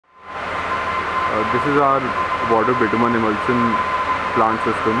This is our water bitumen emulsion plant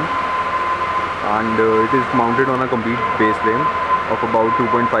system, and it is mounted on a complete base frame of about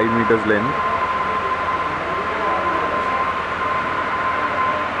 2.5 meters length.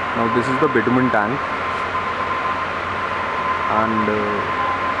 Now this is the bitumen tank, and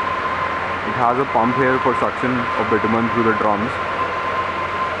it has a pump here for suction of bitumen through the drums.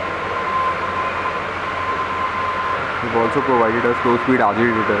 We've also provided a slow speed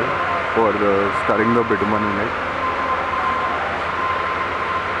agitator for stirring the bitumen in it.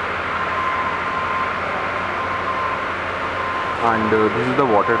 And this is the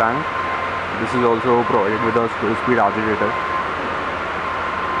water tank. This is also provided with a slow speed agitator.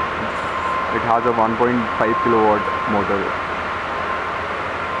 It has a 1.5 kilowatt motor.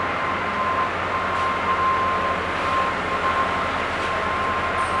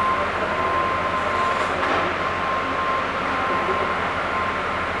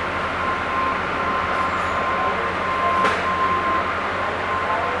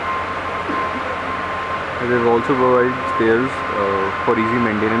 They've also provided stairs for easy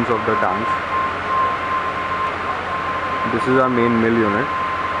maintenance of the tanks. This is our main mill unit.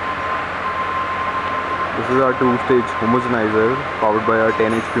 This is our two-stage homogenizer powered by our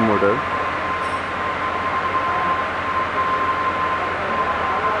 10 HP motor.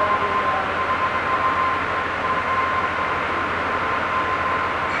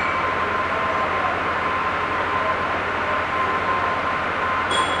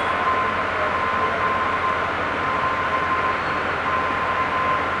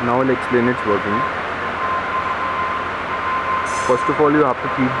 Now I'll explain its working. First of all, you have to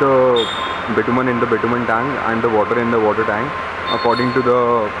keep the bitumen in the bitumen tank and the water in the water tank according to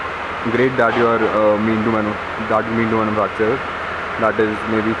the grade that you are mean to manufacture. That is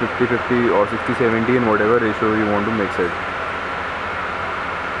maybe 50-50 or 60-70 in whatever ratio you want to mix it.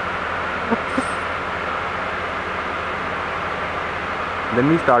 Then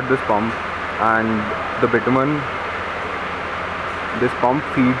we start this pump, and the bitumen. This pump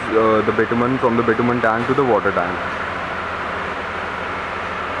feeds the bitumen from the bitumen tank to the water tank.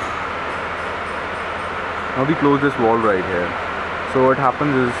 Now we close this valve right here. So what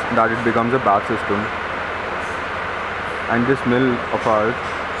happens is that it becomes a batch system, and this mill of ours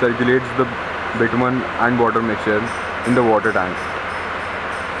circulates the bitumen and water mixture in the water tank.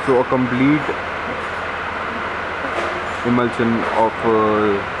 So a complete emulsion of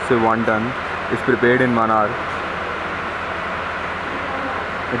say 1 ton is prepared in 1 hour.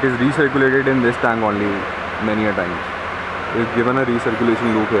 It is recirculated in this tank only many a times. It is given a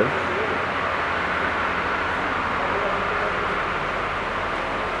recirculation loop here.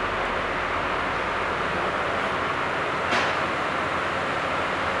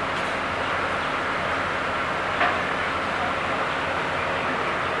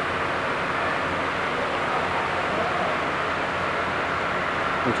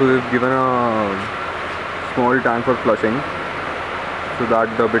 Also, they've given a small tank for flushing, so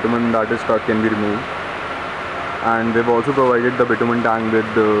that the bitumen that is stuck can be removed. And they've also provided the bitumen tank with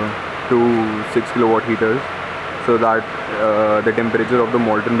two 6 kilowatt heaters, so that the temperature of the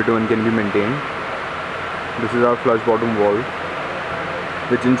molten bitumen can be maintained. This is our flush bottom valve,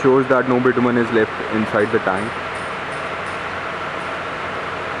 which ensures that no bitumen is left inside the tank.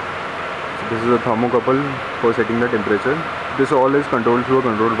 So this is a thermocouple for setting the temperature. This all is controlled through a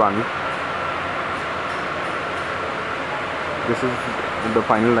control panel. This is the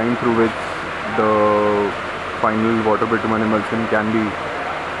final line through which the final water bitumen emulsion can be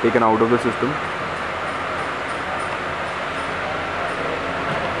taken out of the system.